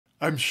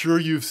I'm sure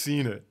you've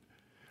seen it.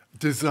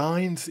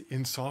 Designs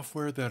in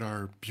software that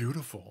are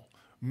beautiful.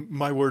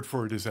 My word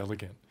for it is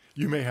elegant.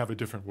 You may have a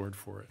different word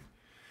for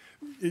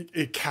it.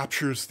 It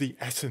captures the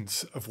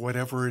essence of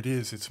whatever it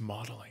is it's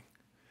modeling.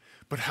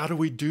 But how do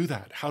we do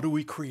that? How do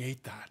we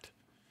create that?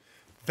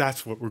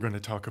 That's what we're going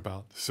to talk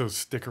about, so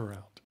stick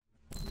around.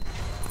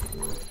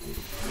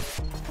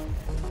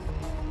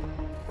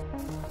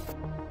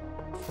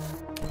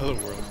 Hello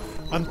world,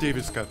 I'm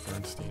David Scott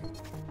Bernstein.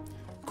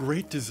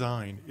 Great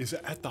design is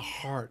at the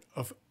heart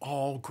of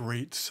all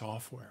great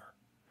software.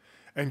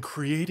 And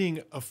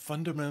creating a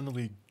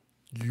fundamentally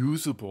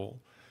usable,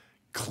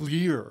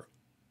 clear,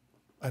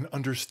 and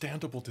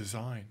understandable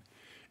design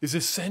is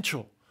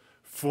essential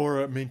for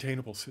a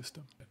maintainable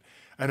system.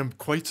 And I'm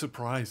quite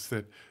surprised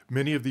that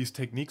many of these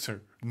techniques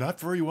are not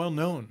very well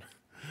known,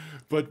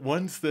 but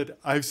ones that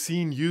I've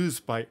seen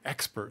used by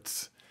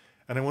experts.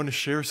 And I want to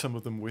share some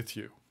of them with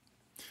you.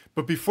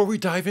 But before we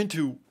dive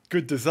into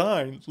good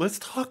design, let's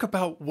talk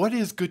about what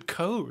is good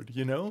code,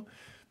 you know?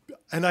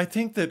 And I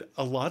think that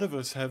a lot of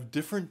us have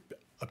different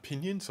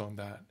opinions on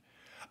that.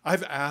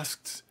 I've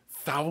asked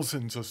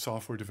thousands of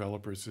software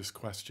developers this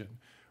question: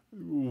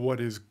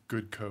 what is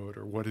good code,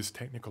 or what is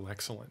technical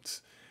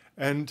excellence?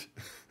 And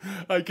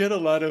I get a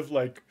lot of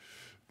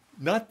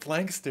not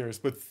blank stares,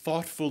 but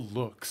thoughtful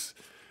looks.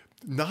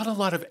 Not a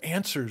lot of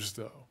answers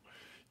though,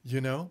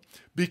 you know,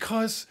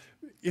 because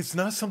it's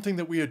not something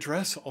that we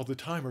address all the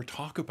time or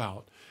talk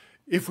about.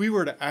 If we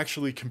were to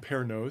actually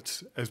compare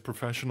notes as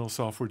professional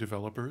software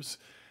developers,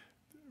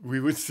 we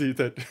would see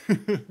that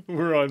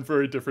we're on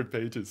very different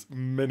pages,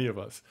 many of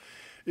us.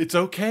 It's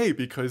okay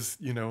because,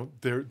 you know,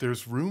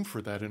 there's room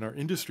for that in our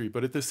industry.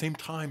 But at the same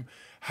time,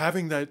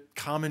 having that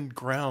common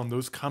ground,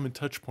 those common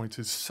touch points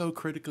is so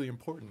critically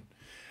important,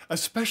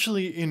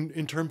 especially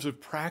in terms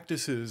of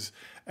practices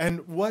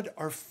and what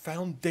our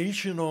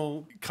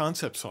foundational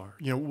concepts are.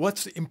 You know,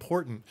 what's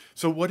important?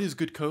 So what is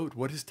good code?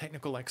 What is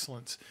technical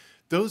excellence?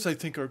 Those, I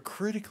think, are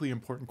critically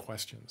important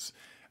questions,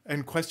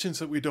 and questions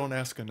that we don't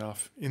ask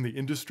enough in the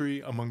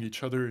industry, among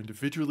each other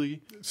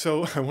individually.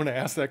 So I want to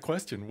ask that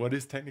question: what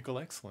is technical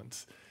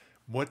excellence?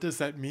 What does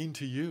that mean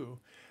to you?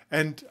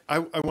 And I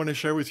want to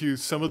share with you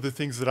some of the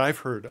things that I've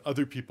heard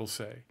other people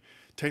say.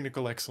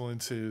 Technical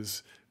excellence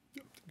is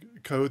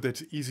code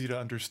that's easy to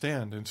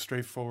understand and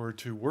straightforward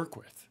to work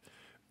with.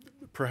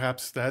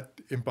 Perhaps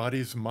that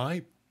embodies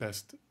my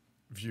best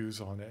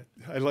views on it.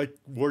 I like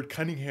Ward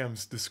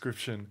Cunningham's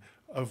description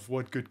of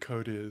what good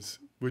code is,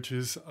 which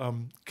is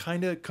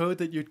kind of code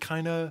that you'd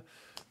kind of,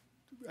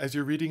 as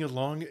you're reading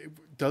along,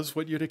 it does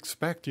what you'd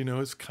expect. You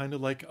know, it's kind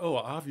of like, oh,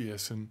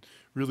 obvious and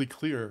really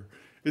clear.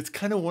 It's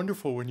kind of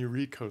wonderful when you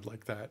read code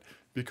like that,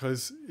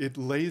 because it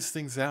lays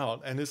things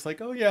out and it's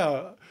like, oh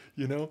yeah,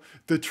 you know,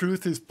 the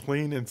truth is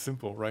plain and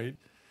simple, right?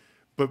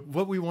 But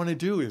what we want to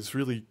do is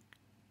really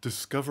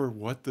discover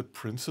what the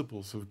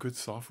principles of good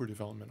software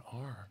development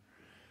are,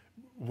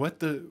 what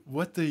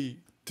the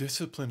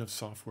discipline of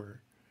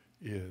software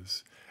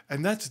is.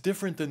 And that's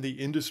different than the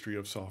industry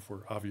of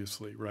software,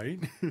 obviously, right?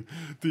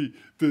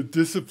 the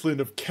discipline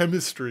of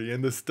chemistry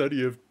and the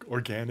study of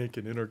organic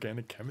and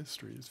inorganic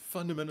chemistry is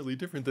fundamentally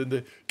different than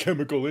the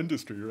chemical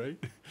industry,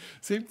 right?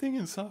 Same thing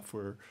in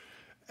software.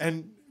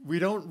 And we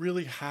don't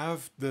really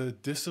have the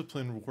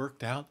discipline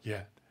worked out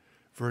yet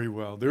very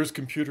well. There's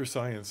computer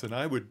science, and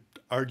I would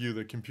argue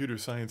that computer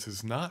science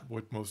is not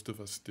what most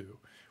of us do.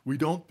 We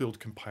don't build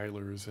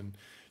compilers, and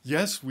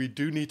yes, we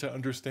do need to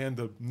understand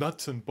the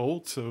nuts and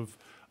bolts of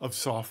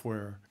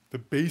software, the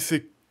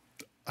basic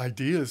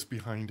ideas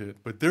behind it,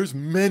 but there's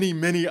many,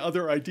 many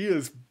other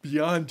ideas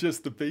beyond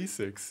just the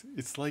basics.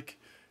 It's like,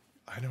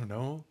 I don't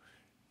know,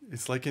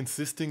 it's like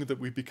insisting that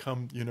we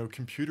become, you know,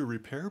 computer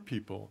repair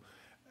people.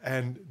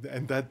 And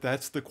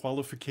that's the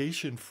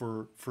qualification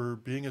for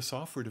being a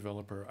software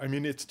developer. I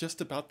mean, it's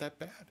just about that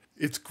bad.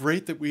 It's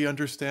great that we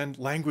understand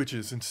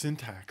languages and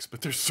syntax,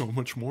 but there's so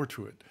much more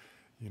to it,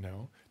 you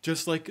know?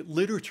 Just like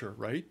literature,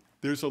 right?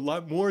 There's a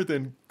lot more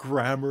than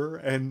grammar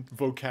and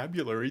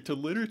vocabulary to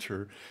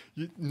literature.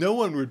 No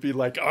one would be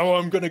like, oh,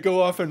 I'm going to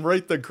go off and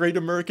write the great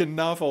American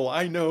novel.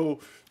 I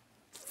know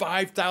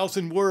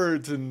 5,000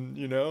 words and,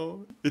 you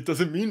know, it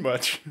doesn't mean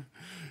much.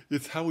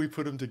 It's how we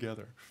put them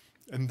together.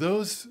 And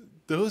those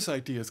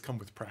ideas come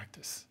with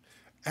practice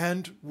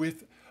and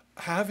with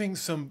having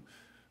some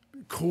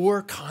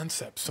core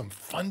concepts, some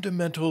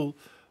fundamental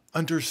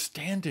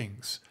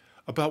understandings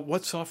about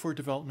what software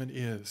development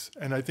is.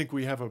 And I think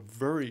we have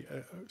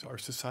our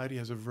society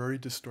has a very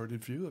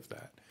distorted view of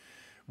that.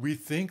 We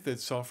think that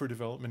software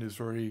development is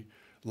very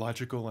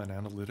logical and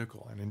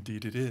analytical, and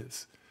indeed it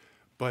is.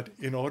 But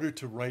in order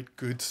to write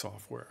good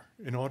software,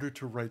 in order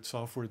to write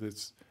software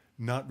that's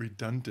not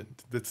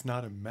redundant, that's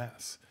not a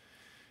mess,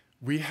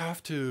 we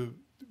have to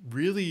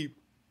really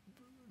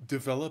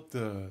develop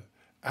the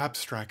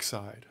abstract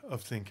side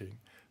of thinking,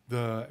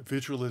 the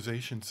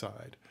visualization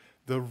side,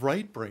 the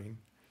right brain,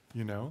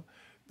 you know,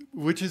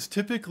 which is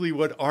typically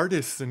what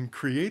artists and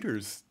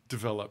creators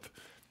develop.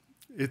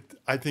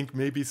 I think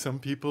maybe some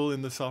people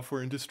in the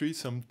software industry,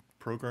 some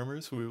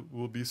programmers who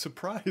will be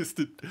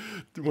surprised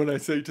when I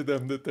say to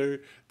them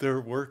that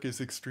their work is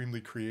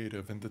extremely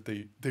creative and that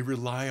they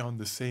rely on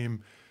the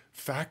same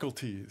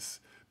faculties,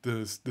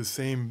 the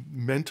same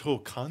mental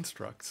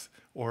constructs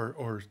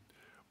or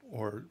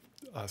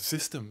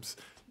systems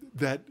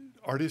that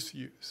artists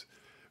use.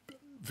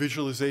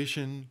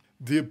 Visualization,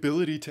 the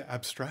ability to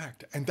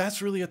abstract. And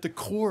that's really at the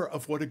core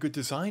of what a good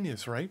design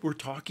is, right? We're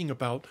talking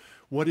about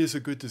what is a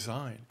good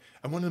design.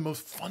 And one of the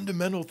most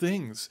fundamental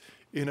things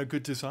in a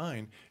good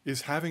design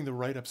is having the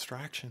right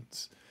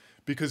abstractions,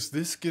 because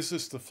this gives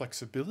us the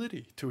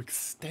flexibility to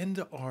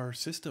extend our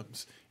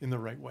systems in the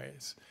right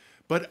ways.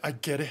 But I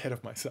get ahead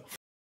of myself.